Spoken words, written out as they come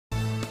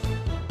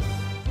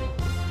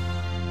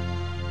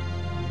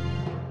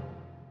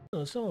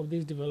Some of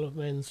these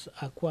developments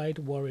are quite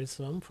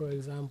worrisome. For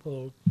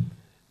example,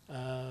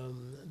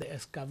 the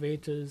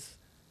excavators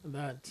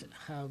that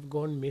have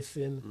gone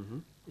missing, Mm-hmm.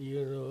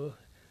 you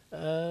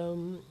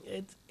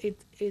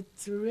it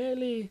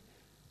really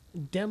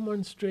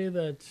demonstrates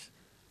that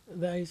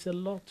there is a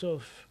lot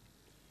of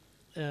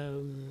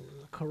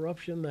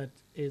corruption that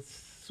is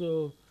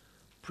so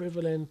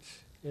prevalent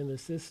in the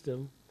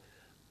system,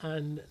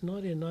 and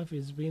not enough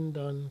is being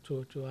done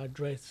to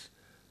address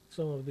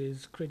some of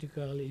these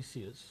critical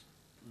issues.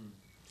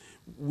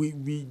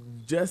 We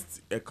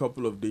just a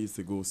couple of days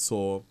ago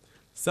saw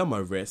some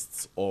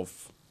arrests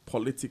of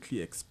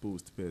politically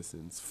exposed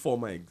persons,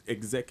 former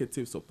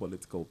executives of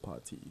political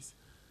parties,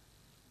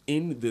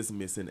 in this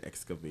missing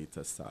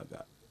excavator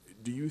saga.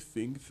 Do you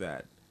think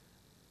that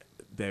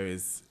there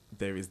is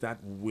that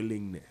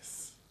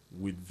willingness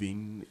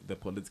within the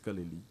political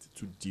elite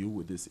to deal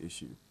with this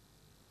issue?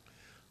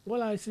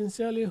 Well, I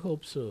sincerely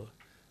hope so.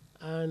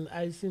 And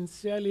I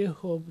sincerely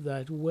hope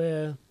that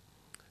where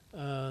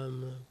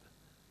um,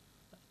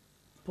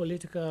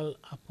 political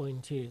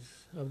appointees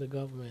of the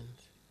government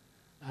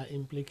are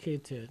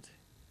implicated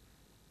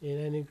in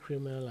any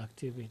criminal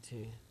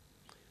activity,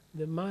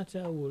 the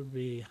matter will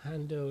be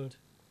handled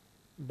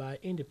by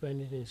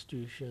independent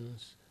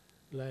institutions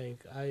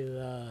like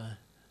either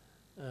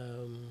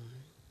um,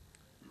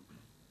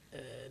 uh,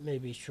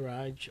 maybe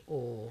Shraj,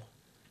 or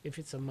if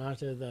it's a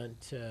matter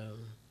that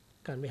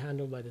can be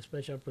handled by the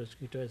special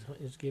prosecutor,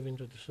 is given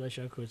to the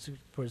special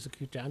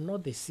prosecutor and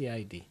not the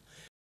CID.